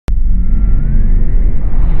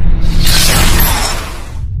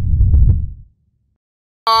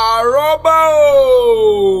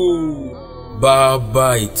Bàbá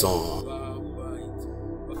ìtàn.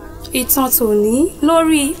 Ìtàn tòní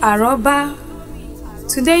lórí àrọ́bá.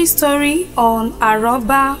 Today's story on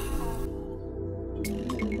àrọ́bá.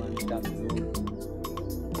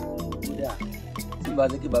 Tí bá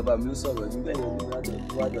ṣe kí bàbá mi ó sọ̀rọ̀ níbẹ̀ yẹn ní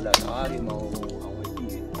wádọ́là káwá rí mọ àwọn ẹbí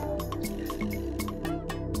rẹ̀.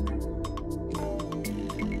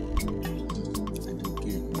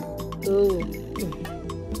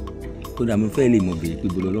 Kódà mo fẹ́ lè mọ̀ bèrè pé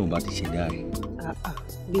bọ́lá Ọlọ́run bá ti ṣẹ̀dá rẹ̀.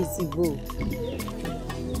 Bíi ti bò.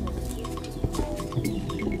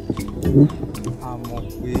 Àmọ́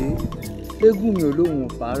pé eégún mi ò lóhùn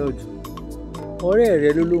fàárọ̀ jù ọ̀rẹ́ rẹ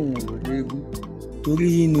ló lóhùn ò léégún. Torí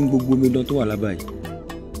ní gbogbo omidan tó wà lábàá yìí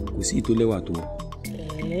kò sí ìtò lẹ́wà tó wọ.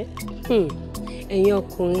 Ẹ̀yin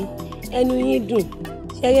ọkùnrin ẹnu yín dùn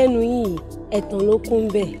ṣẹ́rẹ́ ẹnu yín yìí ẹ̀tàn ló kún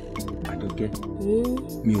bẹ́ẹ̀. Àjọkẹ́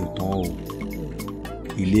mi ò tán o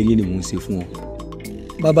ìlérí ni mò ń ṣe fún ọ.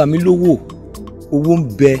 Bàbá mi lówó owó ń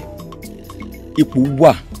bẹ ipò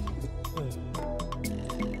wà.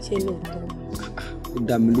 Ṣé lóòótọ́? Ó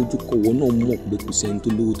dá mi lójú kọ̀wọ́ náà mọ̀ pé kò sẹ́ni tó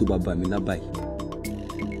lówó tó bàbá mi lábàá yìí.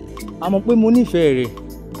 Àmọ́ pé mo nífẹ̀ẹ́ rẹ̀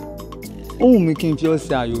ó wù mí kí n fi ọ́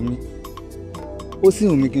ṣe àyò mi ó sì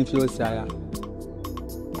wù mí kí n fi ọ́ ṣe aya.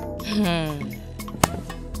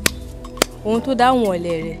 Ohun tó dáhùn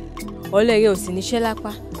ọ̀lẹ rẹ̀ ò sì níṣẹ́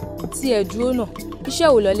lápá tí ẹ dúró náà iṣẹ́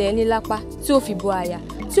ò lọ́lẹ̀ ẹni lápá tí ó fi bo aya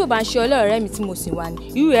tí ò bá ń ṣe ọlọ́ọ̀rẹ́ mi tí mo sì wà ní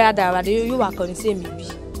irú ẹ̀ àdàràdà yóò wà kọ́ni sí èmi bí.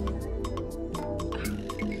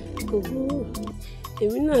 Kò burú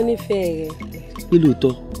èmi náà nífẹ̀ẹ́ rẹ̀. Pé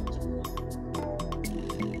lóòótọ́.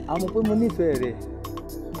 Àmọ́ pé mo nífẹ̀ẹ́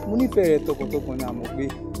rẹ̀ tọkàntọkàn ni àmọ́ pé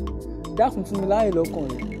dákun fún mi láàyè lọ́kàn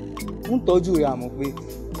rẹ̀ ń tọ́jú rẹ̀ àmọ́ pé.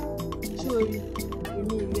 Sórí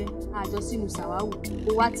èmi rẹ àjọ sínú sàwáwù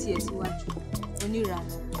ó wá tiẹ̀ síwájú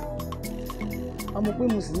onírànà. Àmọ́ pé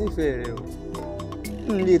mo sì nífẹ̀ẹ́ rẹ̀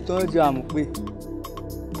o n lè tán jẹ àmọ́ pé.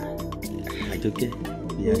 Àjọkẹ́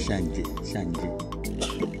bí a ṣàǹjẹ.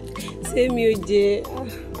 Ṣé mi ò jẹ?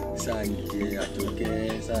 Ṣàǹjẹ Àjọkẹ́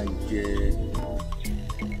ṣàǹjẹ.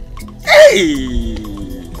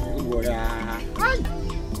 Wọ́ra.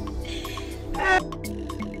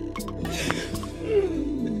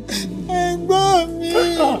 Ẹ̀gbọ́n mi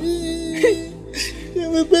ṣé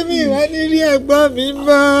mo pé mi ìwà ní rí ẹ̀gbọ́n mi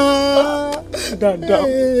mọ́. Dáadáa.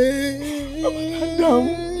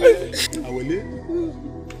 Àwẹ̀lé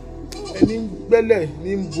ẹni ń gbẹ́lẹ̀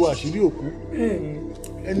ní ń bo àṣírí òkú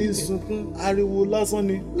ẹni ń sunkún ariwo lásán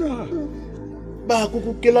ni bá a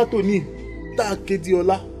kúkú ké látòní tá a ké di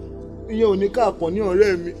ọlá ìyẹn ò ní káàpọ̀ ní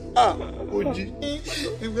ọ̀rẹ́ mi ó jí.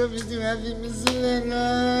 Ẹgbẹ́ mi ti máa fi mi sílẹ̀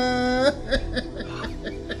náà.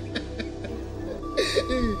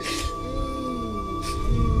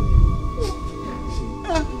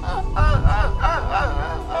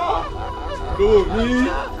 Lómi.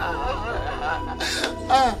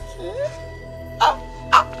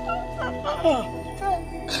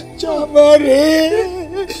 Jọba rèé.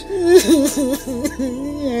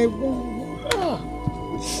 Ẹ̀gbọ́n.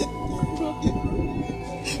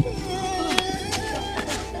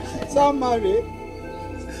 Sámárè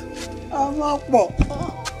a máa pọ̀.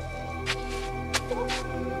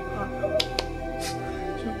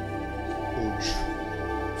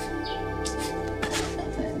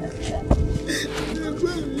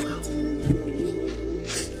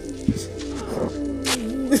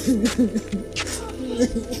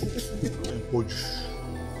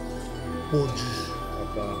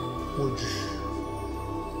 Pọ̀jù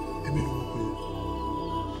èmi ló ń pè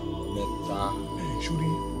Mẹ́ta. Ṣórí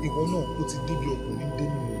ìwọ náà ó ti débi ọkùnrin dé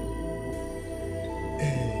nínú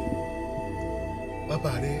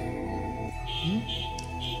bàbá rẹ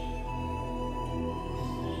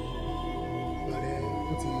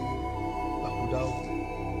ó ti papòdà o.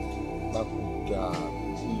 Papòdà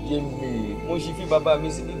yé mi mo ṣì fi bàbá mi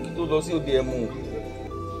síbi kí tó lọ sí òde ẹmu.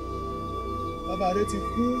 Bàbá rẹ ti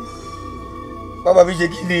kú. Bàbá mi ṣe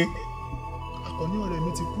kí ni? Àkọ́ní ọ̀rẹ́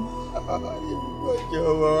mi ti kú. Jẹ́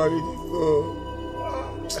ọmọ wa mi ti kú.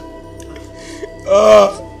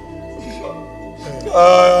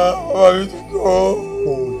 Ọmọ mi ti kú.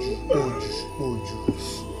 Pọ̀jù.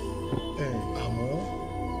 Àmọ́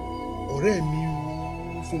ọ̀rẹ́ mi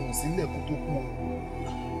fohùn sílẹ̀ kó tó kú.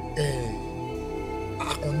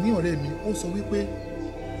 Àkọ́ní ọ̀rẹ́ mi ó sọ wípé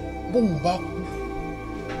bóun bá kú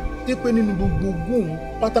dé pé nínú gbogbo ogún òun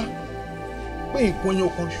pátá pé nǹkan yẹn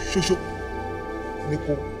kan ṣoṣo ni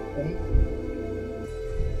kò mú.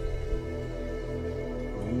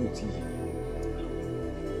 Òun ò tí yẹ.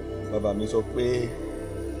 Bàbá mi sọ pé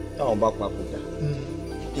táwọn bá papòdà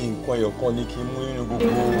nǹkan ẹyọ̀kan ni kí n mú nínú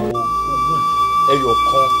gbogbo ogún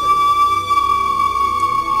ẹyọ̀kan.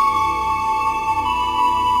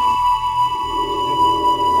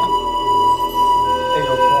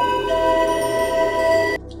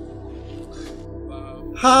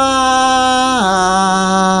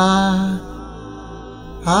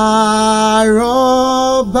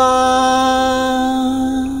 Àrọ́bá.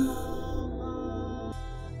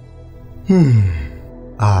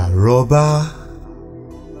 Àrọ́bá.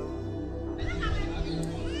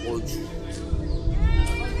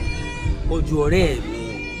 Ojú ọ̀rẹ́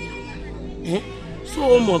mi so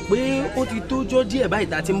o mọ̀ pé ó ti tójọ́ díẹ̀ báyìí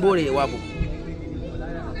tá ti ń bọ̀ rẹ̀ wá bọ̀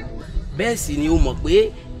bẹ́ẹ̀ sì ni o mọ̀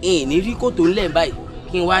pé ní rí kòtò ńlẹ̀ báyìí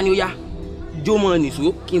kí n wá ní ó yá jó mọ́ nìṣó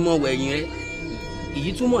kí n mọ wẹ̀yìn rẹ̀ èyí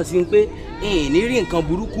túmọ̀ sí pé ní rí nǹkan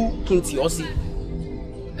burúkú kí n tì ọ́ sí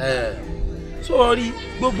sọ́ọ́rí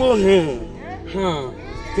gbogbo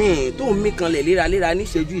tó ń mí kanlẹ̀ léraléra ní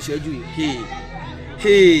ìṣẹ́jú yìí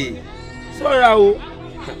sọ́ra o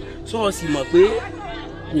sọ́ọ̀sì mọ̀ pé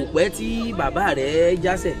kò pẹ́ tí bàbá rẹ̀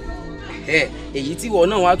jásẹ̀ èyí tí wọ́n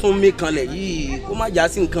náà wá tún mí kanlẹ̀ yìí kó má já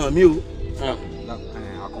sí nǹkan mi o.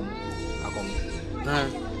 Akọ̀mú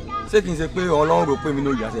ṣé kì í ṣe pé Ọlọ́run rò pé mi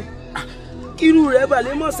ló jásẹ̀. kírú rẹ̀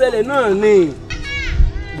balẹ̀ mọ́ ṣẹlẹ̀ náà ni.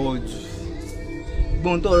 Bọ̀jù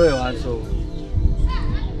gbọ́n tọrọ ẹ̀ wá sọ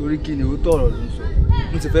torí kí ni ó tọrọ ló ń sọ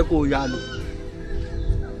mo ti fẹ́ kó o yá lò.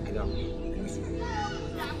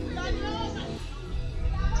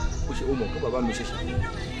 O mọ̀ pé bàbá mi ṣẹ̀ṣẹ̀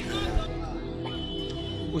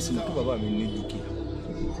ó sì mọ̀ pé bàbá mi ní dúkìá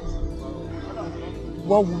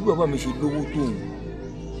wá wo bí bàbá mi ṣe lówó tó òun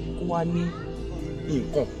kó wá ní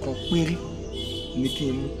nǹkan kan péré ní kí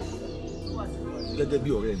n mú gẹ́gẹ́ bí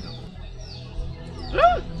ọ̀rẹ́ mi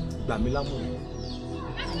gbà mí lámọ̀ràn.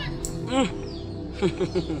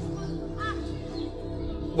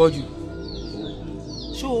 Bọ́jú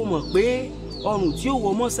ṣé o mọ̀ pé ọrùn tí ó wọ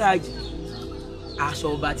mọ́sáàjì aṣọ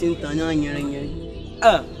ọba tí ń tan yán yẹrẹyẹrẹ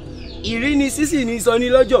ìríni sísì ní sọ ní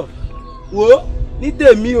lọ́jọ́ wò ó ní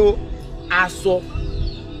tèmi o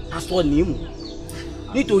aṣọ nìmú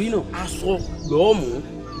nítorí náà aṣọ lọ́ọ́ mú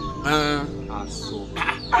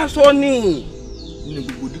aṣọ ní nínú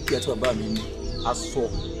gbogbo dúkìá tí bàbá mi ní aṣọ.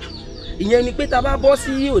 ìyẹn ni pé tá a bá bọ́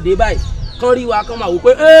sí òde báyìí kán rí wa kán máa wò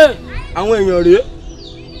pé àwọn èèyàn rèé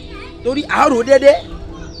torí àárò dédé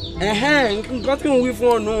nǹkan tí ń wí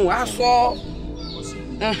fún ọ̀nà aṣọ.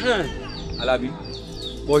 Alábí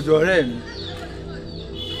Bọ̀jù ọ̀rẹ́ mi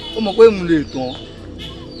ó mọ̀ pé mo lè tán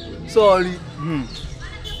sọ́ọ̀rí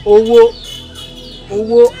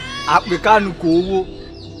owó àpèkánukò owó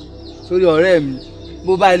sórí ọ̀rẹ́ mi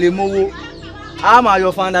bó bá ilé mówó a máa yọ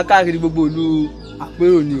fanda káàkiri gbogbo ìlú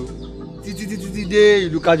àpérò ni o títí dé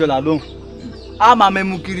ìlú kájọlà lóhùn a máa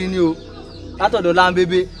mẹ́mú kiri ni o látọ̀dọ̀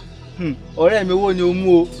láńbébé ọ̀rẹ́ mi owó ni o mú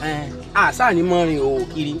o. àṣà ni mọ́rin o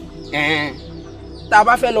kiri tá a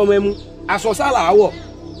bá fẹ́ lọ mẹ́mú aṣọ sálà àwọ̀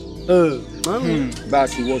bá a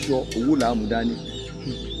sì wọṣọ owó là á mú dání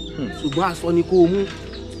ṣùgbọ́n aṣọ ni kó o mú.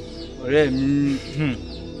 ọ̀rẹ́ mi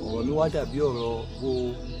ọ̀rọ̀ mi wá dàbí ọ̀rọ̀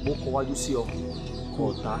bó kọ wájú sí ọ kọ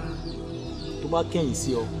ọ̀tá tó bá kẹ̀yìn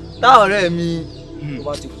sí ọ. tá ọ̀rẹ́ mi tó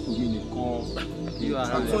bá ti kù mí nìkan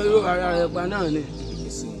fún irú ara rẹ pa náà ni.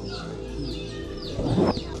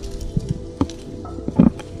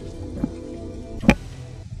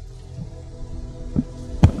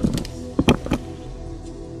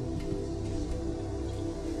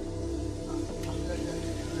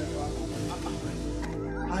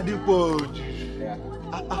 Adépọ̀jù.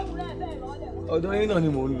 Ọ̀dọ̀ yín náà ni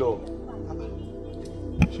mò ń lọ.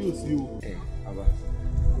 Ṣé o sí o? Bàbá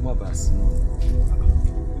kó má bàa sí náà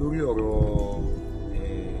lórí ọ̀rọ̀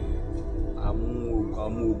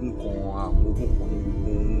àmú ogún kan ní gbogbo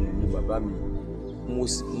ohun ní bàbá mi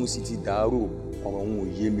mo sì ti dàárò ọ̀rọ̀ òun ò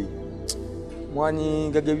yé mi wọ́n á ní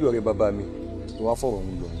gẹ́gẹ́ bí ọ̀rẹ́ bàbá mi tó wá fọ̀rọ̀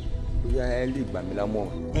òun lọ bóyá ẹ lè gbà mí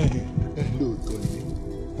lámọ̀ràn. Lóòótọ́ ni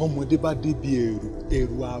ọmọdé bá débi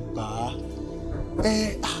ẹ̀rù àbá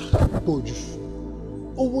Pọ̀jù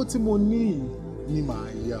owó tí mo ní ni màá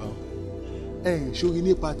yá ọ ṣórí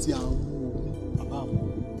nípa ti àwọn ogún bàbá àwọn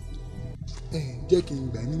jẹ́ kí n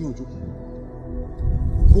gbà níyànjú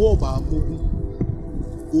bó ọba amógún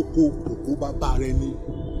oko kòkó bàbá rẹ ní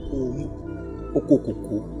òun. Oko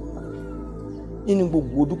kòkó nínú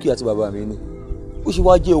gbogbo dúkìá tí bàbá mi ní ó ṣe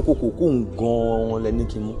wá jẹ́ oko kòkó gan-an lẹ́ni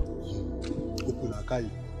kí n mú. Oko làákàyè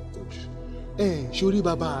sórí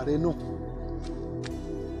bàbá rẹ náà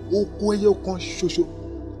oko ẹyọ kan ṣoṣo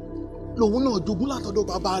lòun náà jogún látọ̀dọ̀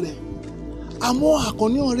bàbá rẹ̀ àmọ́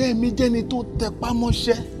Àkànní ọ̀rẹ́ mi jẹ́ni tó tẹpá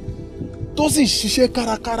mọ́ṣẹ́ tó sì ṣiṣẹ́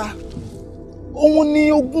kárakára òun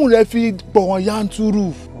ni ogún rẹ̀ fi pọ̀ yanturu.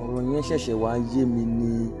 ọ̀rọ̀ yẹn ṣẹ̀ṣẹ̀ wá ń yé mi ni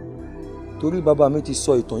torí bàbá mi ti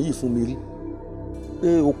sọ ìtàn yìí fún mi rí pé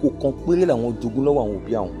oko kan péré làwọn jogún lọ́wọ́ àwọn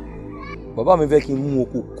òbí àwọn bàbá mi fẹ́ kí n mú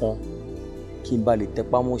oko kan kí n ba lè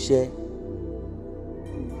tẹpá mọ́ṣẹ́.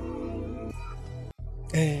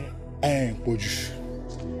 Pọ̀jù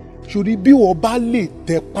sórí bí wọ́n bá lè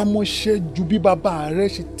tẹpá mọ́ṣẹ́ ju bí bàbá rẹ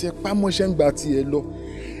ṣe tẹpá mọ́ṣẹ́ ń gba tiẹ̀ lọ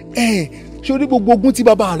sórí gbogbo ogún tí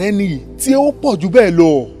bàbá rẹ nìyí tí ó pọ̀ jù bẹ́ẹ̀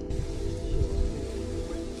lọ.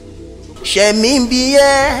 ṣẹ̀mí ń bí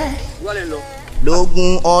ẹ́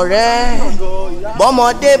lógún ọ̀rẹ́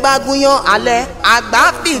bọ́mọdé bá gúnyán alẹ́ àgbà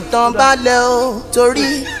fìtàn balẹ̀ o torí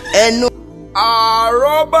ẹnu.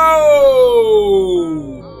 àrọ́bá o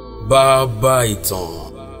bàbá ìtàn.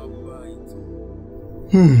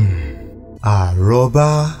 àrọ́bá.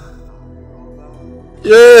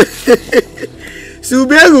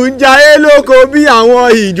 Ṣùbẹ́rù ń jayé lóko bí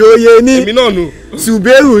àwọn ìjòyè ní. èmi náà nù.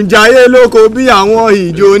 Ṣùbẹ́rù ń jayé lóko bí àwọn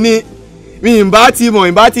ìjò ní. mi ń bá ti mọ̀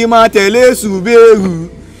ń bá ti máa tẹ̀lé Ṣùbẹ́rù.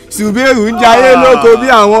 Ṣùbẹ́rù ń jayé lóko bí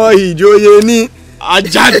àwọn ìjòyè ní.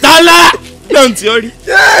 Àjàntálá náà ti ọ rí.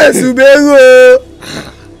 Ṣùbẹ́rù o.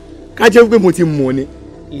 ká jẹ́ pé mo ti mọ̀ ni.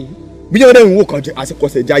 bí yóò dẹ̀ ń wò kàn jẹ́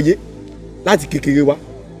àsìkọ̀sẹ̀ jayé láti kékeré wá.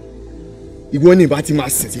 ìwọ ni ìbá ti máa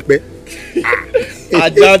sìn sí pẹ́.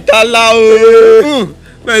 Àjàntálá o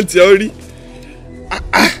náà ti ọ rí.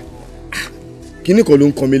 kíní kan ló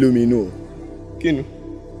ń kan mí lómi inú o. kíni.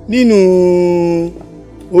 nínú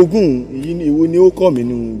ogún èyí ni èwo ni ó kọ́ mi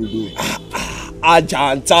nínú gbogbo rẹ̀.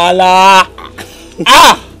 Àjàntálá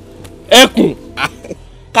ẹkùn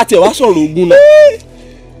ká tiẹ̀ wá sọ̀rọ̀ ogún náà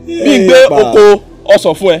bí gbé oko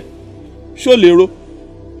ọsàn fún ẹ ṣó lè ro.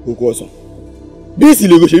 oko ọsàn bí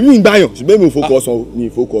ìsìlè rò ṣe mí ń gbàyàn ṣùgbọ́n mi ò fọkọ ọsàn o mi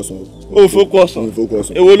ò fọkọ ọsàn o. o fọkọ ọsàn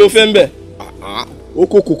èwo ló fẹ́ ń bẹ̀.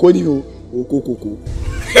 oko kòkó ni o oko kòkó.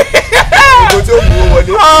 oko tí ó mú o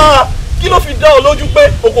wọlé. kí ló fi dá ọ lójú pé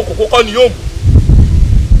oko kòkó kọ́ ni yóò mú.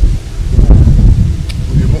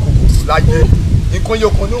 kò lè mú kòkó láyé nǹkan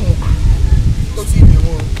yóò kan ló mú tó sì lè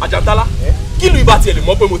mú. Àjàntálá kí ló ibà tiẹ̀ lè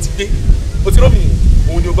mọ̀ pé mo ti dé mo ti rọ́bì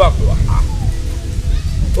òun ni o bá pè wá.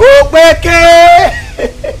 ó pékè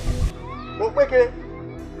ó pékè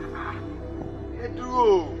ẹ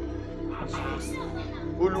dúró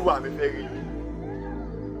olúwa mi fẹ́ rí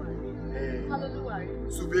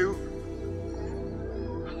Ṣùbẹ́rù.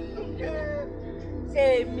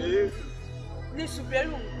 èmi ní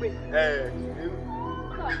Ṣùbẹ́rù ń pè.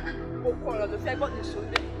 òkú ọ̀rọ̀ ló fẹ́ gbọ́ ní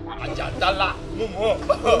sọ́lẹ̀. Àjàntálá mo mọ̀.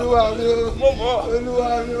 olúwa mi o mo mọ̀. olúwa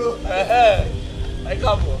mi o. ẹ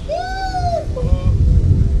káàbọ̀.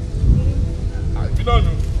 àbí náà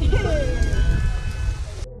nù.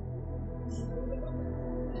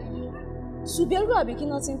 Ṣùbẹ́rù àbí kí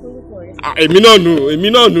náà ti ń porúkọ rẹ̀. èmi náà nù èmi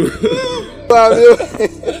náà nù. olúwa mi o.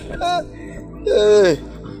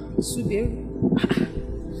 Ṣùbẹ́rù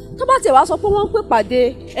tó bá tẹ̀ wá sọ pé wọ́n ń pè pàdé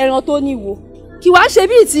ẹran tó níwo kí wàá ṣe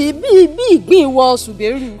bí ìgbín ìwọ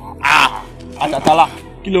Ṣùbẹ́rù. Àjàntálá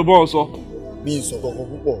kí ló bọ́ ọ sọ. mi ì sọ kankan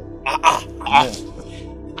púpọ̀.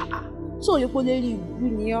 tó yẹ kó lè rí ìlú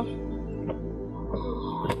ni ọ́.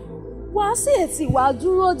 wá sí ètì wá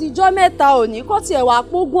dúró dijọ́ mẹ́ta òní kó tiẹ̀ wá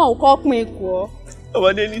pógún ọ̀hún kọ́ pin ikú ọ.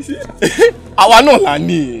 ọmọdé ní sí. àwa náà là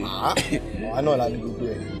ní. àwa náà la ní gbogbo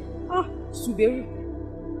ẹ̀. Ṣùbẹ́rù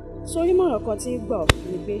sórí mọ̀ràn kan tí ń gbà ọ́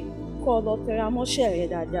ni pé kọ́ ọ lọ tẹra mọ́ṣẹ́ rẹ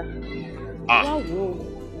dáadáa. wá wò ó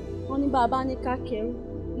wọn ní bàbá ní ká kẹrù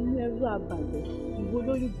inú ẹrú àbàlẹ̀ ìwọ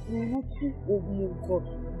lórí burúkú òmùgọ̀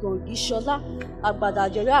gàngíṣọlá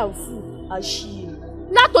àgbàdàjẹrẹ àǹfù àṣìírí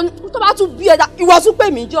látọ̀ tó bá tún bí ẹ̀dá ìwọ tún pè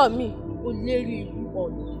mí jọ mi ò lérí ìlú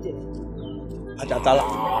ọ̀dẹ̀. Àjàntálá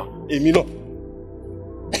èmi náà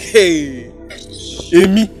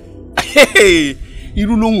èmi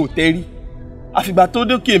irú lóhùn ò tẹ́rí àfìgbà tó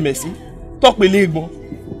dókè mẹ̀sí tọ́pẹ̀lẹ́ gbọ́n.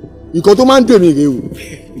 nǹkan tó máa ń dèmi rè o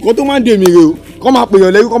nǹkan tó máa ń dèmi rè o kọ́ máa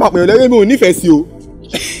pèèyàn lẹ́rú mi ò nífẹ̀ẹ́ sí o.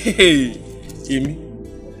 èmi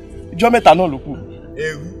ìjọ́ mẹ́ta náà ló kù.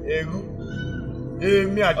 ẹrú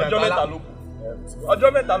èmi Àjàntálá ọjọ́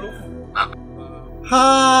mẹ́ta ló kù.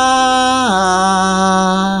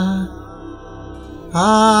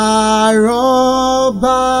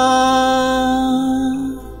 àrọ́bá.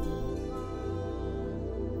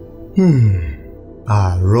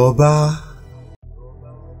 àrọ́bá.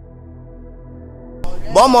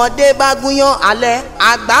 bọ́mọdé bá gúnyán alẹ́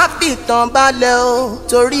àgbà fìtàn balẹ̀ o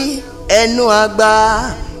torí ẹnu àgbà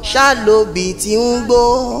ṣàlóbì tí ń gbó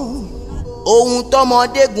ohun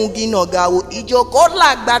tọmọdé gungi nàgàwò ìjókòó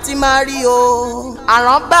làgbà tí máa rí o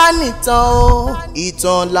àránbá nìtàn o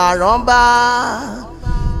ìtàn làránbá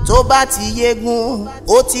tó bá ti yégun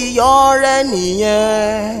ó ti yọ ọ̀rẹ́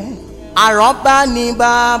nìyẹn àránbá ni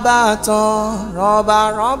bàbá tán rọ́bà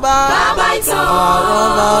rọ́bà bàbá ìtàn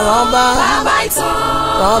rọ́bà rọ́bà bàbá ìtàn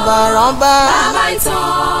rọ́bà rọ́bà bàbá ìtàn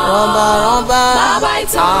rọ́bà rọ́bà bàbá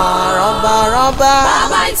ìtàn rọ́bà rọ́bà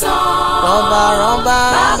bàbá ìtàn rọ́bà rọ́bà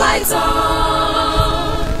bàbá ìtàn.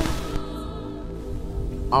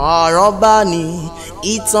 àránbá ni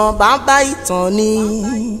ìtàn bàbá ìtàn ni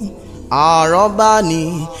àrọ́bá ni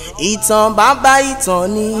ìtàn bàbá ìtàn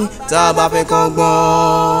ni tá a bá fẹ́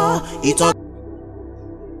kọ́gbọ́n ìtàn.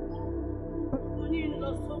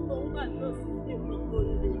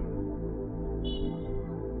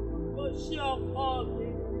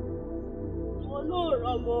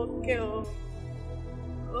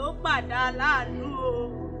 ó padà láàánú o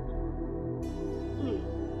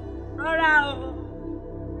rọra o.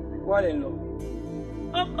 wọ́n lè lọ.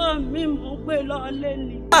 ọkọ mi mú gbé lọ lé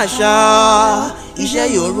ní. àṣà iṣẹ́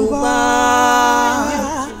Yorùbá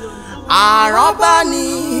àrọ́bá ni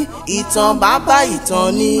ìtàn bàbá ìtàn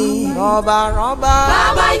ni rọ́bà.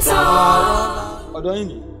 bàbá ìtàn. ọ̀dọ́ yìí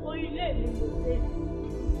ni. orílẹ̀ èdè mo dé.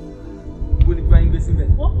 ibo ni kí wọ́n gbé síbẹ̀.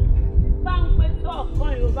 bá ń pẹ́ tó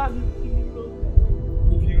ọ̀kan Yorùbá mi kiri ro.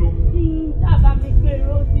 kiri ro. dábàá mi gbé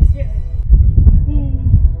ro jíjẹ.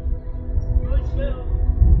 ó ṣe o.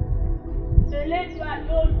 eléjò àyè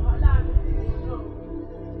òòlù aláàánú ìlú náà.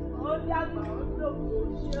 ó dàgbà ó dògbò ó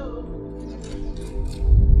ṣe o.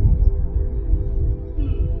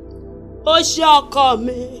 ó ṣe ọkọ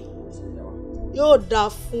mi yóò dáa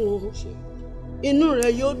fún ọ inú rẹ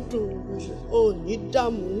yóò dùn ò ní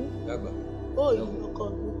dààmú ó yí ọkọ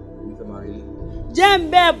mi jẹ́ ń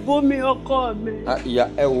bẹ́ẹ̀ bomi ọkọ mi. ìyá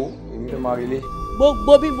ẹ wo èmi fẹ́ máa relé.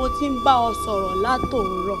 gbogbo bí mo ti ń bá ọ sọ̀rọ̀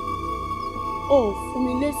látòórọ̀ ò fún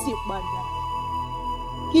mi lésì padà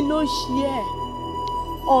kí ló ṣe ẹ́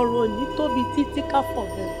ọ̀rọ̀ ní tóbi títí káfọ̀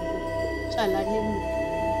bẹ̀rẹ̀ ṣàlàyé mi.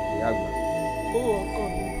 ìyá àgbà. ó ọkọ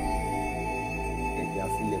mi. ẹ̀jẹ̀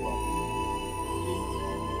àfilẹ̀ wa.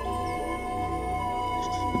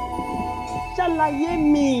 ṣàlàyé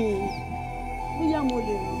mi bóyá mo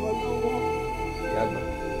lè ràn ọ́ lọ́wọ́. ìyá àgbà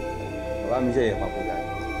bàbá mi ṣe ìyẹ̀pà kò dáa.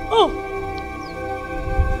 ó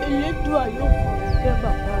Elédùà yóò fọ̀rọ̀ kẹ́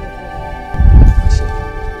bàbá rẹ̀.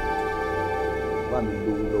 bàbá mi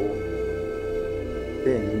lówó lọ́wọ́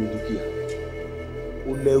bẹ́ẹ̀ ni ní dúkìá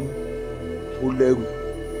ó lẹ́rù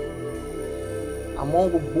àmọ́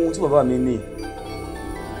gbogbo ohun tí bàbá mi ní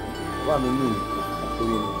torí mi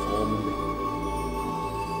fọwọ́ mú bẹ́ẹ̀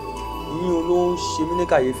ìyín ló ń ṣe mí ní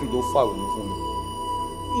kàyéfì tó fàrònú fún mi.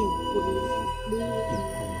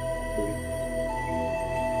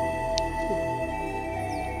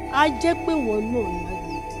 a jẹ́ pé wọ́n náà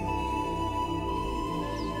lágbèdì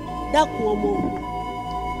dákun ọmọ mi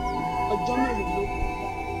ọjọ́ mélòó ló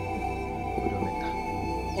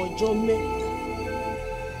kù ọjọ́ mẹ́ta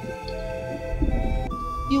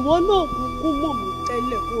ìwọ náà kúkú mọ̀ mí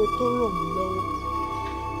tẹ́lẹ̀ kó o tó ràn mí lọ́wọ́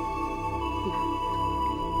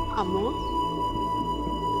àmọ́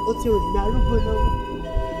ó ti rìn ní arúgbó lọ́wọ́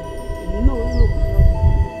èmi náà ń ràn mí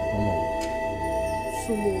lọ́wọ́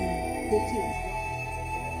súnmọ́ mi létí ìlú.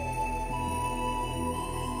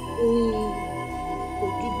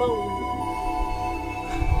 Ojú báwo ni.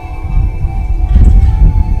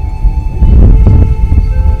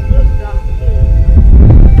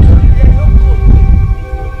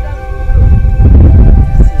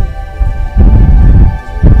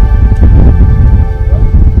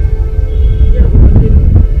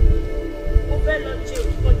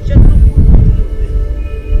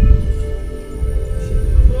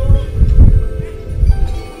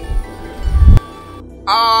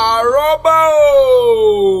 Àrọ́bá o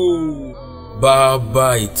bàbá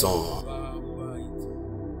ìtàn.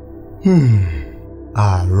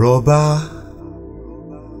 Àrọ́bá.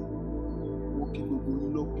 mo kí gbogbo yín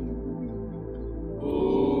lọ́kùnrin lórí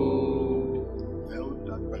ẹ ó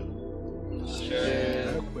dàgbà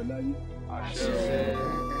ẹ pẹ́ láyé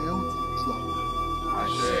ẹ ó tún ju àwa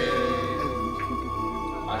ẹ ò ní fún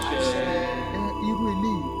kékeré irú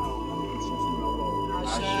eléyìí àwọn ọmọ ìṣẹ́ fúnra wa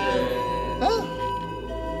o.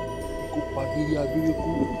 Ikú pabiri abiri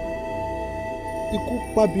kú ikú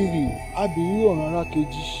pabiri abiri ọ̀ràn ara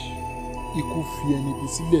kejì ikú fi ẹni bí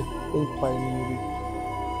sílẹ̀ ó ń pa ẹni rẹ̀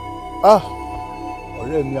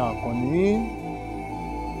ọ̀rẹ́ mi Àkànní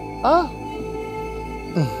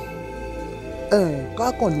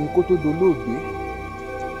kákànní kó tó dolóògbé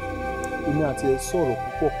èmi àti ẹ sọ̀rọ̀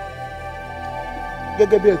púpọ̀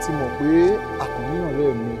gẹ́gẹ́ bí ẹ ti mọ̀ pé Àkànní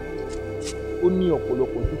ọ̀rẹ́ mi ó ní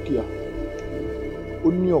ọ̀pọ̀lọpọ̀ dúkìá ó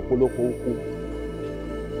ní ọ̀pọ̀lọpọ̀ oko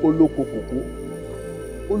ó lóko kòkó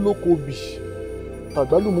ó lóko obì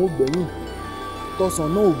tàgbálùmọ̀ ò gbẹ̀yìn tọ̀sán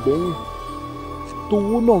náà ò gbẹ̀yìn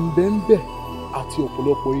towó náà ń bẹ ń bẹ àti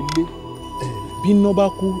ọ̀pọ̀lọpọ̀ ilé bí iná bá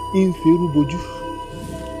kú ń ferú bojú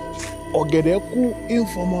ọ̀gẹ̀dẹ̀ kú ń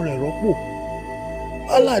fọmọ rẹ̀ rọ́pò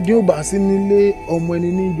aládé ò bá sí nílé ọmọ ẹni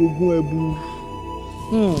ní jogún ẹbu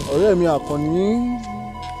ọ̀rẹ́ mi Àkànní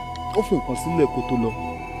ó fi nǹkan sílẹ̀ kó tó lọ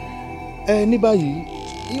ní báyìí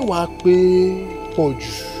ìwà pé pọ̀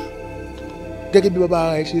jù gẹ́gẹ́ bí bàbá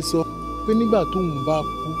rẹ̀ ṣe sọ pé nígbà tóun bá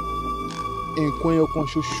kú nǹkan ẹyọ kan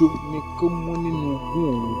ṣoṣo ni kó mú nínú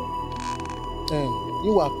ogún òun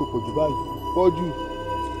níwà pípọ̀ jù báyìí pọ́jú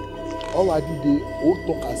ọwọ́ àdìde ó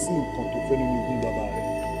tọ́ka sí nǹkan tó fẹ́ nínú ogún bàbá rẹ̀.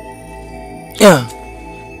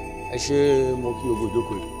 ẹ ṣe mo kí ogo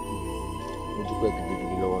ìjókòó yìí mo dúpẹ́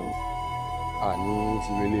gidigidi lọ́wọ́ ni àní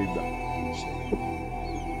fi relé ìgbà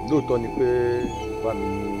lóòótọ́ ni pé bá mi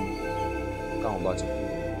ní káwọn bá ti kú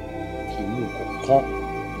kí n mú nǹkan kan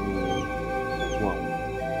nínú ogún àwọn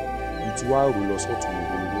ìtú wa rò lọ sọ́tún ní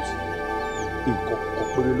gbogbo sí nǹkan kan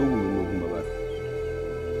péré ló wù nínú ogún bàbá rẹ̀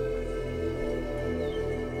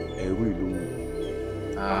ẹ̀rú ìlú wù.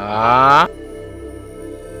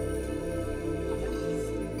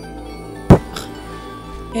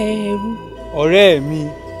 ẹ̀rù. ọ̀rẹ́ mi.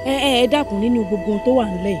 ẹ dákun nínú gbogbo tó wà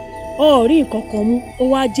nílẹ̀ ọ rí nǹkan kan mú ó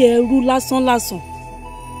wá jẹ́ ẹrú lásán lásán.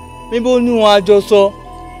 níbo ni wọn àjọ sọ.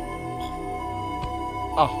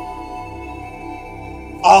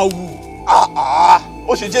 àwù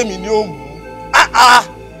ó ṣe jẹ́ mi ní òun mú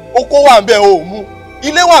oko wà ń bẹ̀ ò mú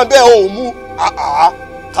ilé wà ń bẹ̀ ò mú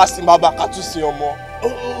ká sin bàbá ká tún sin ọmọ. ó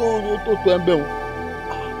tó ẹ ń bẹ̀ wọn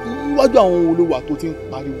iwájú àwọn olówó tó ti ń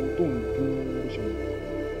pariwo tó ń dún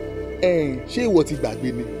ṣé ìwọ ti gbàgbé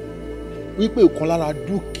ni wípé ọ̀kan lára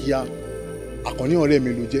dúkìá àkànní ọ̀rẹ́ mi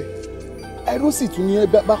ló jẹ́ ẹrú sì tún ní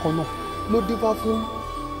bákan náà ló dífá fún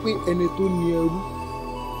pé ẹni tó ní ẹrú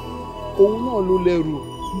òun náà ló lẹ́rù.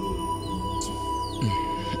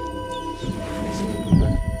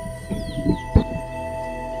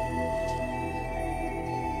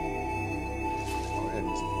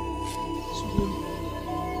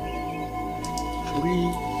 torí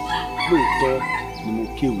lóòótọ́ ni mo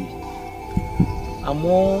kéwì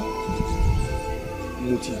àmọ́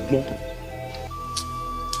mo ti gbọ́n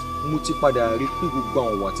mo ti padà rí pé gbogbo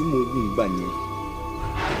àwọn ìwà tí mo ń gbìn gbà yẹn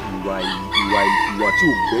ìwà tí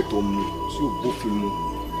ò bẹ́tọ̀ mu tí ò bófin mu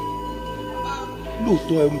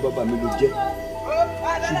lóòótọ́ ẹrú bàbá mi ló jẹ́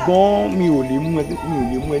ṣùgbọ́n mi ò lè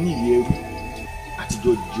mú ẹ ní ìyẹ́ ẹrú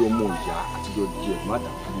àtijọ́ di ọmọ ìyá àtijọ́ di ẹ̀gbọ́n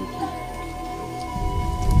àtàkùn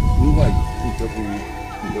níwà yìí ìfẹ́ kí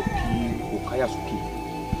o káyà sókè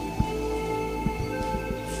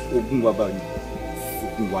ogún bàbá ni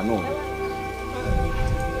ogún wa náà ni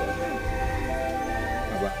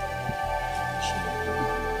bàbá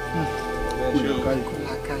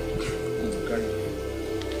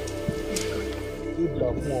ìgbà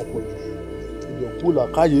fún ọ̀pọ̀ ìdọ̀kú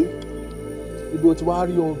làkáyé ibi tí wàá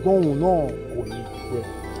rí ọgbọ́n òun náà kò ní pẹ́.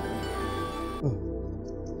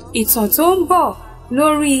 Ìtàn tó ń bọ̀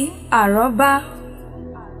lórí àrọ́bá.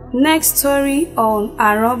 Next story on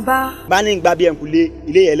àrọ́bá. bá ní gba bí ẹ̀kúlé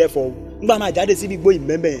ilé yẹn lẹ́fọ̀ọ́ nígbà máa jáde síbi gbó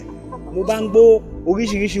ìmẹ́mẹ́ yẹn mo bá ń gbọ́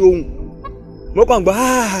oríṣiríṣi ohun mo kàn gbọ́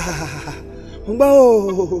mo gbọ́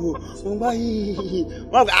mo gbọ́ yìí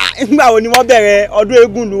nígbà wo ni wọ́n bẹ̀rẹ̀ ọdún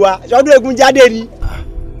eégún lu wa ọdún eégún jáde ni.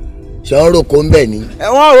 ṣọ́ roko ń bẹ̀ ni.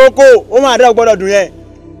 ẹ̀wọ̀n roko ó máa dẹ́ ọgbọ́dọ̀ dùn yẹn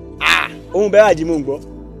ohun bẹ́ẹ̀ wà jí mo ń gbọ́.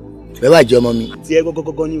 bẹ́ẹ̀ wà jí ọmọ mi. tiẹ̀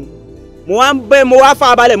gọ́gọ́gọ́ ni o mo wá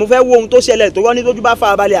farabalẹ̀ mo fẹ́ wo ohun tó ṣẹlẹ̀ tó wọ́n ní tójú bá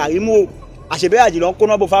farabalẹ̀ àrímú o àṣebẹ́ àjìlọ ń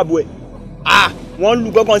kóná bó fàbọ̀ ẹ̀ wọ́n lu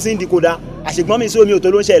gọ́gán sí ìdíkòdá àṣegbọ́n mi sí omi òtó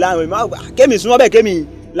ló ń ṣẹlẹ̀ láwọn ìmọ̀ kémi súnmọ́ bẹ́ẹ̀ kémi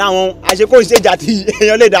láwọn àṣekó ìṣèjà tí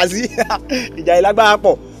èèyàn lè dá sí ìjà ìlágbára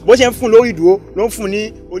pọ̀ bó ṣe ń fún lórí ìdúró ló ń fún ní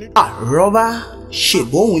oní. àrọ́bá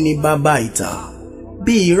ṣèbóhùn ni bàbá ìtàn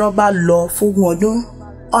bí irọ́ bá lọ fógún ọdún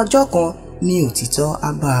ọjọ́ kan ní òtítọ́ á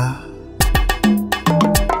bá a.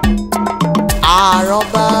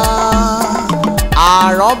 àrọ́bá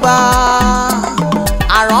àrọ́bá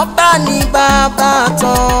àrọ́bá ni bàbá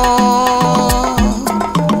tán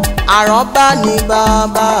àrọ́bá ni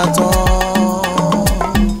bàbá tán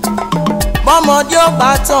bọ́mọdé ó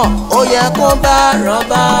bá tàn ó yẹ kó bá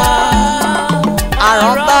àrọ́bá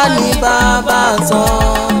àrọ́bá ni bàbá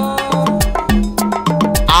tán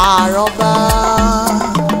àrọ́bá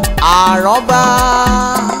àrọ́bá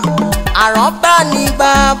àrọ́bá ni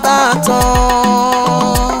bàbá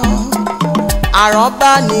tán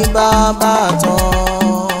àrọ́bá ni bàbá tán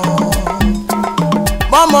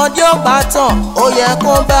bọ́mọdé ó bá tàn ó yẹ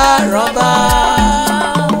kó bá àrọ́bá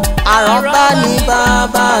àrọ́bá ni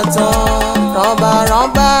bàbá tán rọ́bà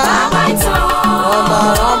rọ́bà bàbá ìtàn rọ́bà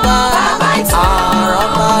rọ́bà bàbá ìtàn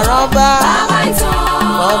rọ́bà rọ́bà bàbá ìtàn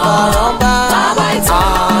rọ́bà rọ́bà bàbá ìtàn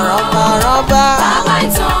rọ́bà rọ́bà bàbá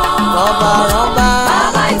ìtàn rọ́bà rọ́bà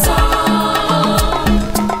bàbá ìtàn.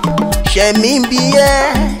 ṣẹ̀mí bí ẹ́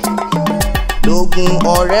lógún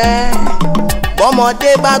ọ̀rẹ́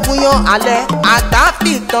bọ́mọdé bá gúnyán alẹ́ àgbà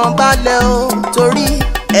fìtàn balẹ̀ o torí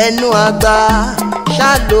ẹnu àgbà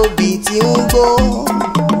ṣàlóbì tí ń gbó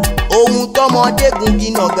ohun tọmọdé gun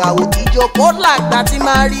dínà gàwó ìjókòó làgbà tí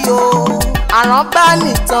máa rí o àrọ́bá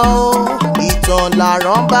nìtàn o ìtàn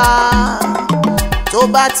làrọ́bá tó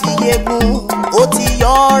bá ti yegun ó ti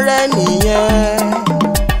yọ ọ̀rẹ́ nìyẹn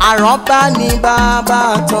àrọ́bá ni bàbá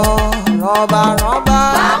tán rọ́bà rọ́bà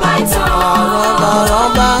bàbá ìtàn rọ́bà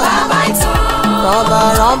rọ́bà bàbá ìtàn rọ́bà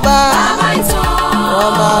rọ́bà bàbá ìtàn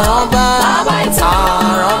rọ́bà rọ́bà bàbá ìtàn.